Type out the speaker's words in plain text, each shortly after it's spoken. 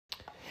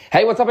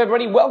Hey, what's up,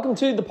 everybody? Welcome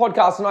to the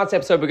podcast. Tonight's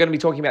episode, we're going to be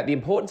talking about the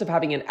importance of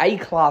having an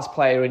A-class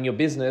player in your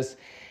business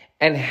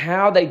and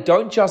how they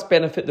don't just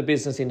benefit the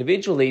business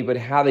individually, but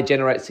how they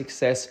generate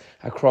success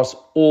across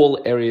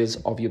all areas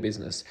of your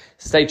business.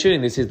 Stay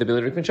tuned. This is the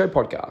Billy Rickman Show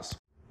podcast.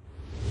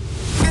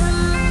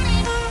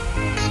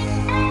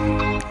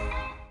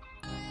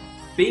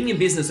 Being in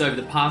business over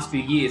the past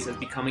few years has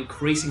become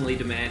increasingly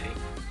demanding.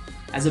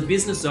 As a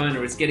business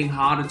owner, it's getting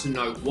harder to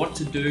know what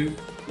to do,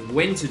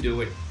 when to do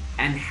it,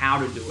 and how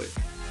to do it.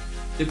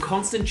 The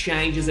constant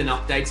changes and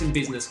updates in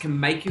business can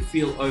make you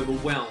feel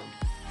overwhelmed.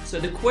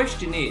 So the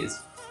question is,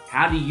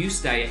 how do you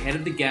stay ahead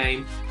of the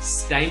game,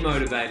 stay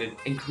motivated,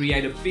 and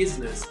create a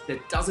business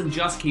that doesn't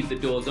just keep the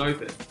doors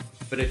open,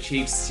 but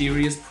achieves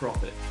serious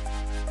profit?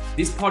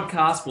 This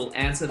podcast will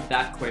answer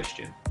that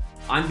question.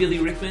 I'm Billy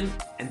Rickman,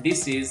 and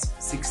this is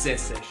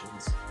Success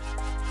Sessions.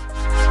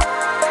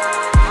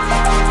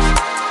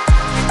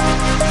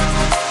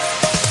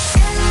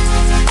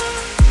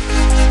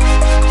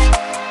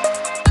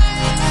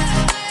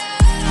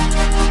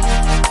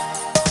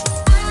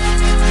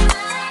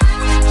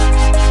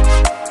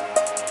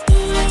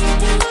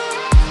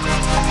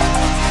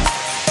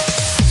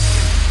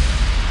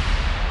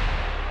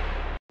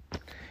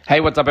 Hey,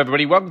 what's up,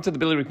 everybody? Welcome to the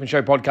Billy Rickman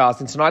Show podcast.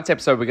 In tonight's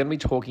episode, we're going to be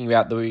talking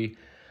about the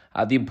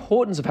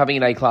importance of having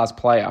an A-class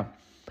player.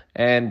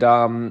 And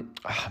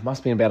it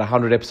must have been about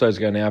 100 episodes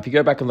ago now. If you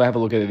go back and have a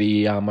look at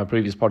my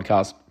previous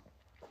podcast,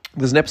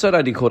 there's an episode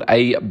I did called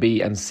A,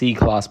 B, and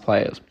C-class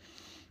players,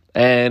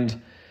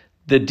 and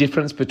the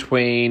difference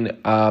between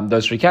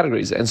those three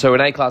categories. And so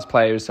an A-class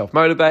player is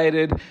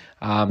self-motivated,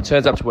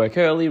 turns up to work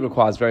early,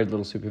 requires very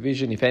little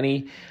supervision, if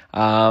any,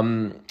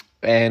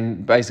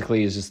 and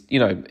basically is just,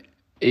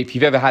 if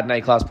you've ever had an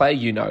A-class player,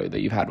 you know that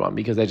you've had one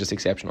because they're just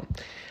exceptional.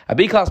 A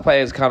B-class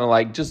player is kind of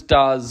like just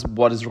does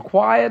what is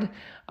required.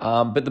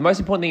 But the most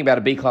important thing about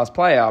a B-class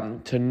player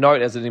to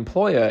note as an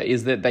employer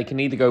is that they can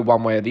either go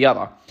one way or the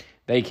other.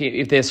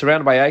 If they're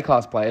surrounded by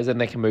A-class players, then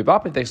they can move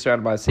up. If they're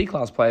surrounded by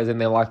C-class players, then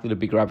they're likely to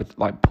be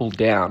pulled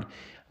down.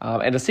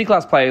 And a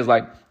C-class player is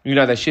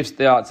their shift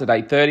starts at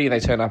 8:30 and they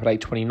turn up at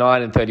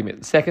 8:29 and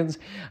 30 seconds.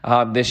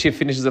 Their shift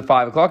finishes at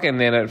 5 o'clock, and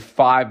then at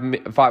 5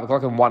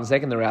 o'clock and 1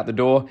 second, they're out the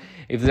door.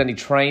 If there's any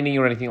training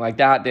or anything like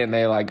that, then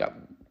they're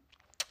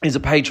is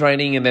it paid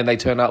training? And then they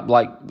turn up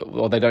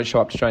or they don't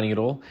show up to training at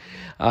all.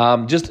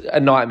 Just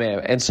a nightmare.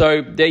 And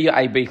so they're your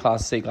A, B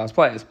class, C class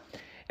players.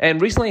 And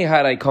recently I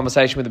had a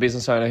conversation with a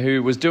business owner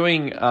who was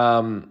doing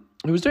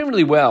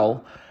really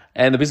well,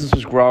 and the business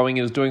was growing.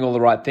 It was doing all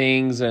the right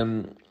things,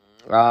 and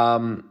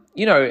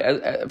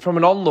from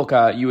an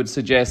onlooker, you would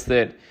suggest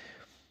that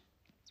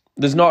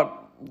there's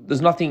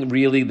nothing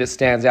really that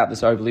stands out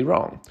that's overly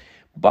wrong.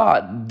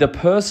 But the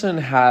person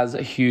has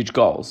huge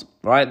goals,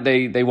 right?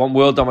 They want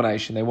world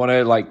domination. They want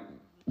to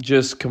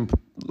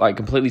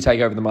completely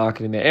take over the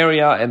market in their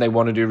area, and they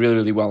want to do really,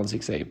 really well and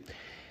succeed.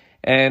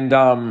 And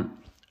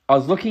I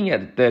was looking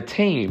at their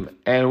team,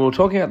 and we were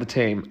talking about the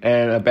team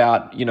and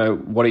about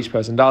what each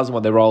person does and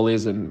what their role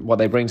is and what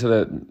they bring to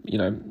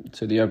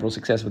the overall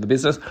success of the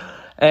business.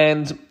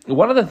 And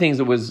one of the things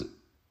that was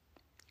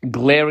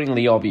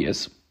glaringly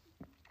obvious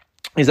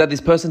is that this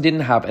person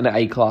didn't have an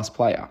A-class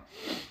player.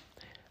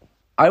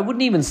 I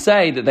wouldn't even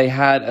say that they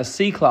had a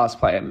C-class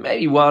player,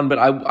 maybe one, but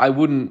I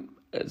wouldn't,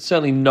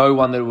 certainly no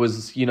one that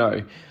was,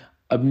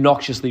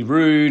 obnoxiously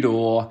rude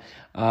or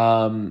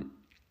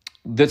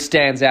that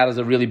stands out as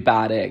a really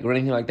bad egg or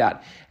anything like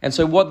that. And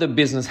so what the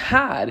business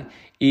had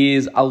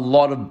is a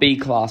lot of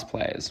B-class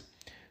players.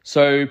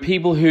 So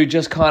people who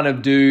just kind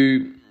of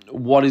do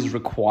what is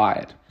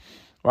required,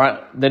 right?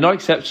 They're not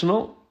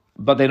exceptional,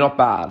 but they're not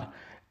bad.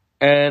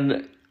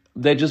 And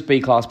they're just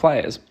B-class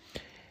players.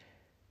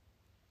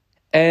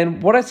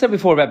 And what I said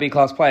before about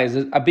B-class players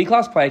is a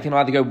B-class player can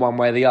either go one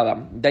way or the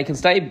other. They can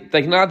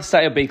either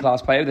stay a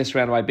B-class player if they're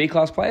surrounded by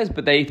B-class players,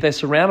 but if they're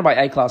surrounded by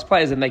A-class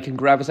players, then they can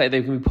gravitate,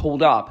 they can be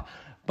pulled up.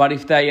 But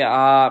if they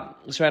are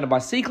surrounded by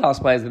C-class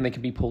players, then they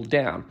can be pulled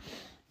down.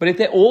 But if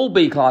they're all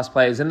B-class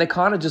players, then they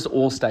kind of just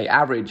all stay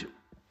average.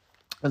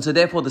 And so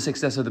therefore the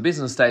success of the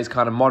business stays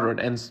kind of moderate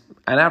and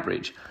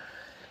average.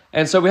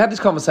 And so we had this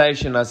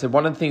conversation. I said,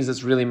 one of the things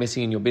that's really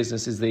missing in your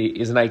business is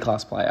an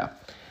A-class player.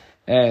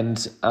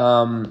 And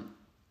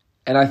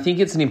I think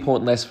it's an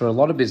important lesson for a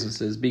lot of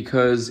businesses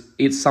because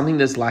it's something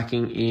that's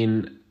lacking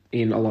in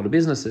a lot of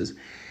businesses.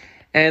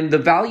 And the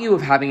value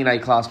of having an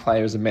A-class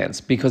player is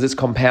immense because it's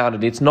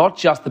compounded. It's not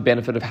just the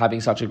benefit of having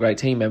such a great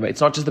team member.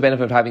 It's not just the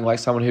benefit of having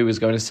someone who is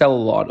going to sell a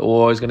lot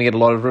or is going to get a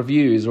lot of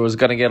reviews or is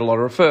going to get a lot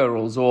of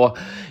referrals or,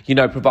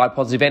 provide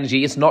positive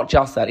energy. It's not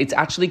just that. It's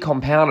actually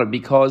compounded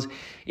because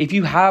if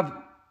you have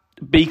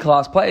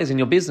B-class players in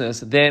your business,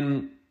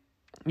 then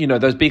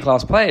those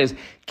B-class players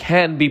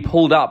can be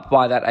pulled up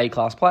by that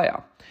A-class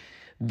player.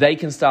 They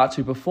can start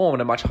to perform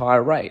at a much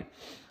higher rate.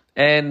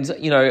 And,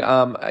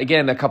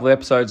 again, a couple of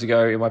episodes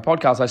ago in my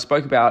podcast, I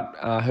spoke about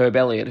Herb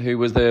Elliott, who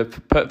was the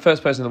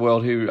first person in the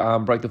world who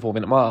broke the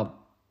 4-minute mile.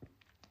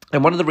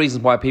 And one of the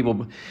reasons why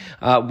people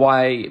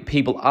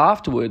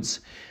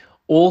afterwards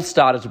all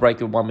started to break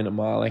the 1 minute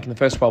mile. Like in the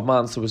first 12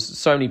 months, there was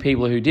so many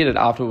people who did it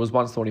after it was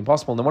once thought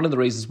impossible. And then one of the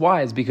reasons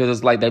why is because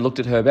it's like they looked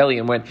at her belly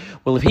and went,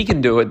 well, if he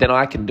can do it, then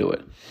I can do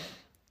it.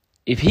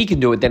 If he can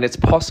do it, then it's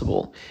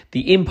possible.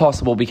 The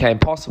impossible became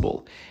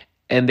possible.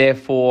 And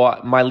therefore,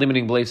 my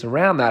limiting beliefs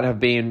around that have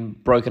been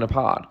broken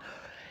apart.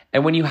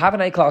 And when you have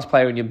an A-class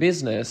player in your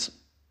business,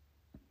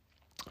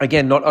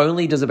 again, not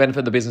only does it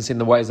benefit the business in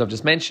the ways I've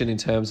just mentioned in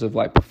terms of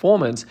like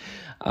performance,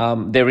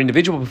 their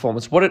individual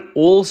performance, what it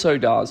also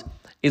does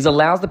is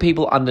allows the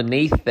people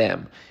underneath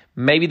them,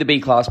 maybe the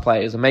B-class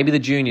players or maybe the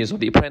juniors or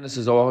the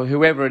apprentices or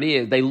whoever it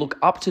is, they look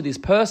up to this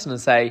person and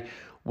say,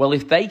 well,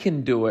 if they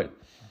can do it,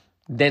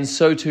 then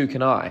so too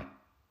can I.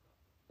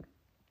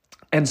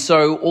 And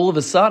so all of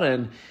a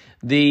sudden,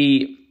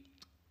 the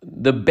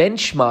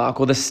benchmark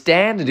or the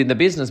standard in the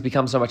business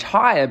becomes so much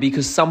higher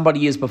because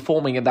somebody is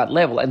performing at that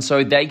level. And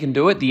so they can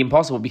do it, the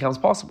impossible becomes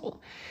possible.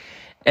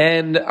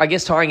 And I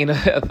guess tying in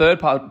a third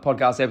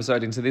podcast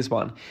episode into this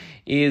one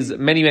is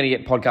many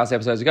podcast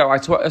episodes ago, I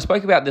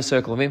spoke about the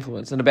circle of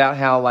influence and about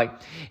how, like,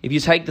 if you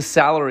take the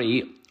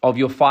salary of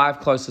your 5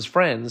 closest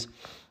friends,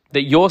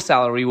 that your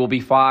salary will be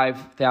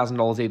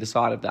 $5,000 either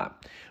side of that,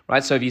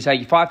 right? So if you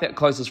take your 5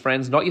 closest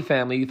friends, not your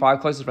family, your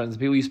 5 closest friends, the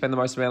people you spend the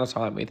most amount of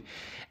time with,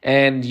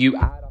 and you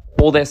add up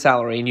all their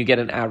salary and you get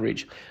an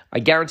average, I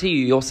guarantee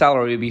you your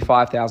salary will be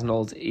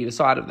 $5,000 either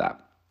side of that.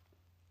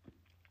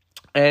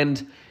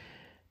 And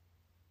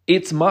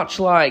it's much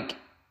like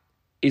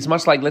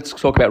let's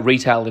talk about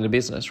retail in a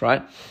business,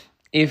 right?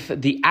 If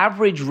the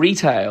average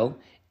retail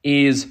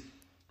is,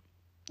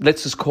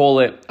 let's just call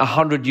it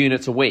 100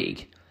 units a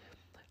week,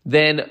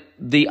 then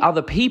the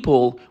other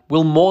people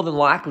will more than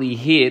likely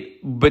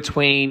hit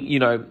between,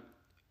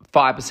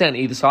 5%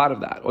 either side of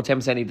that or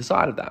 10% either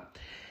side of that.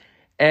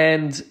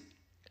 And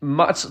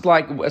much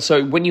like,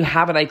 so when you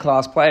have an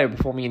A-class player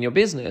performing in your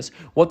business,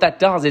 what that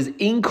does is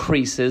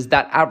increases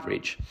that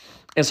average.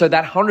 And so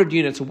that 100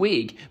 units a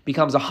week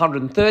becomes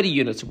 130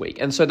 units a week.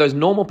 And so those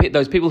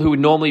people who would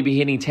normally be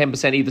hitting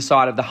 10% either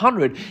side of the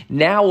 100,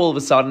 now all of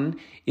a sudden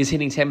is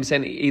hitting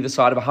 10% either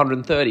side of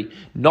 130.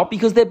 Not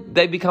because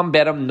they've become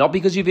better, not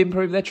because you've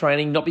improved their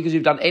training, not because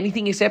you've done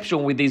anything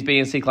exceptional with these B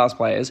and C class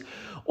players.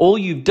 All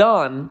you've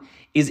done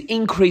is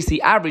increase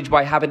the average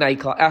by having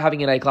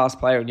an A-class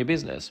player in your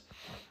business.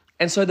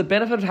 And so the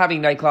benefit of having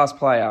an A-class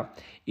player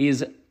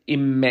is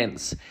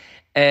immense.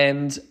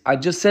 And I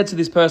just said to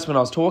this person when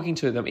I was talking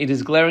to them, it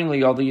is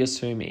glaringly obvious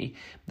to me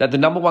that the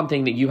number one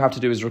thing that you have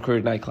to do is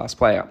recruit an A-class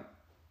player.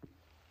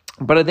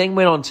 But I then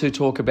went on to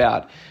talk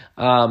about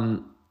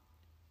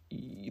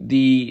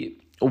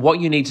what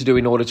you need to do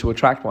in order to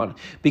attract one.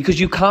 Because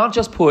you can't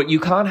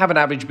have an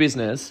average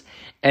business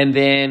and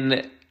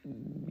then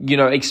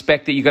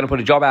expect that you're going to put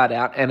a job ad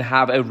out and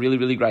have a really,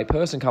 really great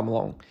person come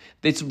along.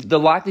 The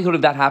likelihood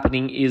of that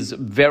happening is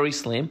very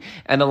slim,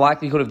 and the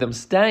likelihood of them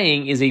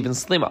staying is even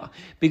slimmer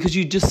because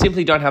you just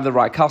simply don't have the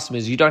right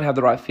customers, you don't have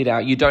the right fit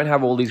out, you don't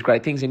have all these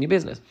great things in your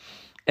business.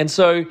 And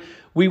so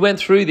we went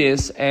through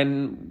this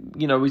and,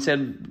 we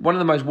said one of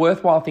the most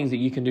worthwhile things that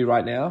you can do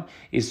right now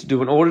is to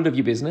do an audit of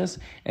your business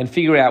and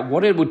figure out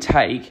what it would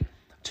take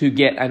to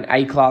get an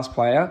A-class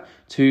player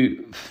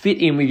to fit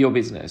in with your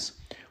business.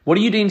 What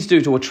do you need to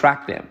do to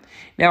attract them?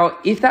 Now,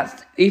 if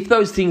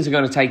those things are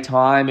going to take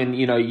time and,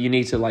 you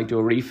need to do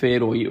a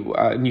refit or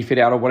a new fit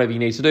out or whatever you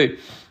need to do,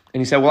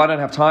 and you say, well, I don't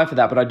have time for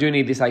that, but I do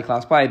need this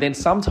A-class player, then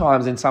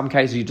sometimes, in some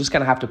cases, you're just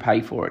going to have to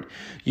pay for it.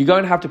 You're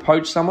going to have to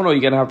poach someone or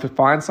you're going to have to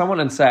find someone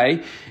and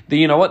say, that,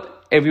 you know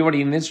what,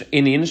 everybody in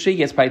the industry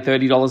gets paid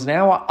 $30 an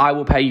hour. I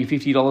will pay you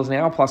 $50 an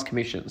hour plus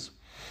commissions.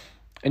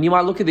 And you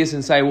might look at this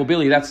and say, well,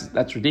 Billy,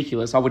 that's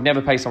ridiculous. I would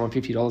never pay someone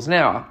 $50 an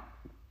hour.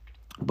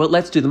 But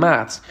let's do the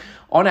maths.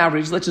 On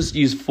average, let's just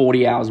use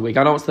 40 hours a week.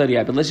 I know it's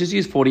 38, but let's just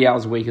use 40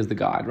 hours a week as the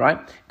guide, right?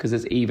 Because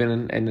it's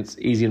even and it's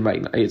easy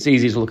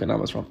to look at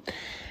numbers from.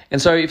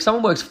 And so if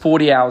someone works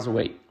 40 hours a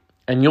week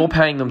and you're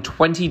paying them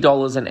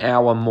 $20 an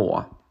hour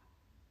more,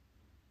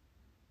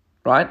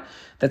 right?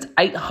 That's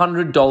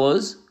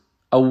 $800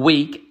 a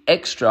week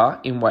extra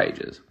in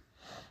wages.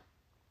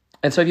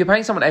 And so if you're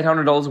paying someone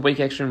 $800 a week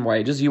extra in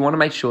wages, you want to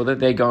make sure that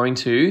they're going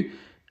to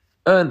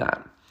earn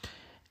that.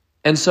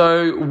 And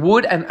so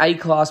would an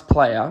A-class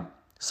player,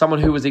 someone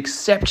who was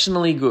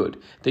exceptionally good,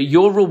 that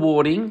you're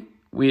rewarding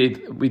with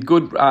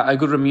a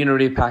good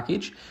remunerative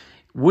package,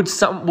 would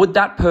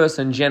that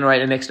person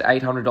generate an extra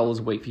 $800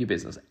 a week for your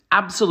business?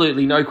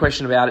 Absolutely, no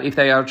question about it. If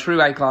they are a true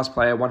A-class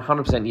player,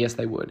 100% yes,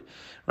 they would,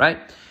 right?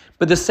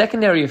 But the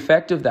secondary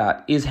effect of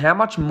that is how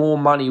much more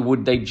money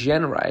would they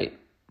generate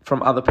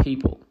from other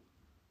people?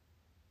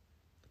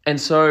 And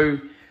so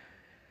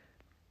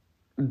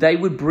they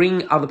would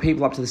bring other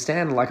people up to the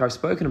standard like I've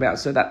spoken about.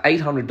 So that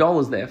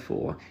 $800,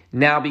 therefore,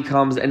 now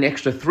becomes an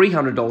extra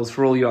 $300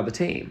 for all your other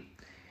team.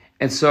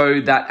 And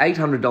so that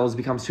 $800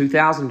 becomes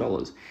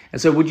 $2,000. And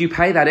so would you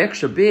pay that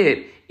extra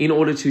bit in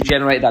order to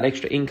generate that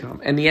extra income?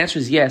 And the answer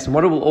is yes. And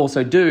what it will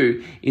also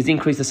do is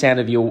increase the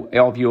standard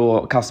of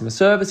your customer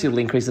service. It'll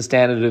increase the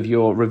standard of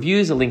your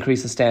reviews. It'll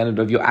increase the standard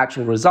of your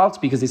actual results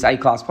because this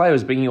A-class player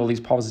is bringing all these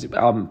positive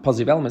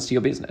elements to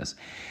your business.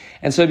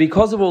 And so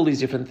because of all these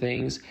different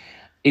things,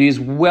 it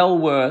is well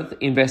worth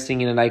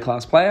investing in an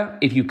A-class player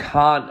if you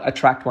can't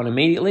attract one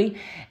immediately.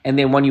 And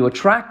then when you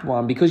attract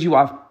one, because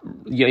you're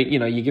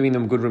giving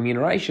them good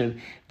remuneration,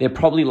 they're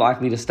probably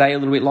likely to stay a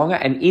little bit longer.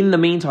 And in the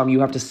meantime,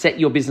 you have to set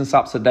your business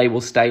up so they will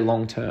stay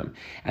long term.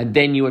 And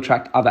then you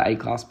attract other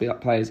A-class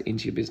players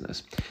into your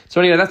business.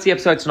 So anyway, that's the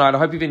episode tonight. I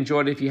hope you've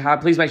enjoyed it. If you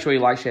have, please make sure you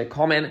like, share,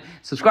 comment,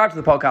 subscribe to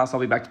the podcast. I'll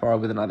be back tomorrow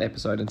with another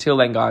episode. Until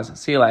then, guys,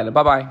 see you later.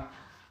 Bye-bye.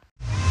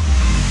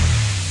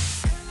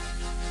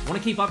 Want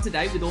to keep up to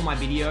date with all my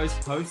videos,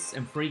 posts,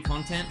 and free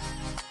content?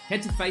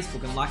 Head to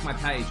Facebook and like my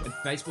page at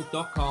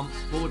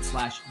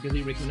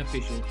facebook.com/Billy Rickman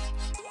Official.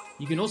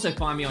 You can also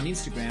find me on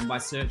Instagram by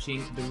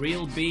searching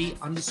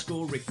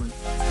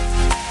 @TheRealB_Rickman.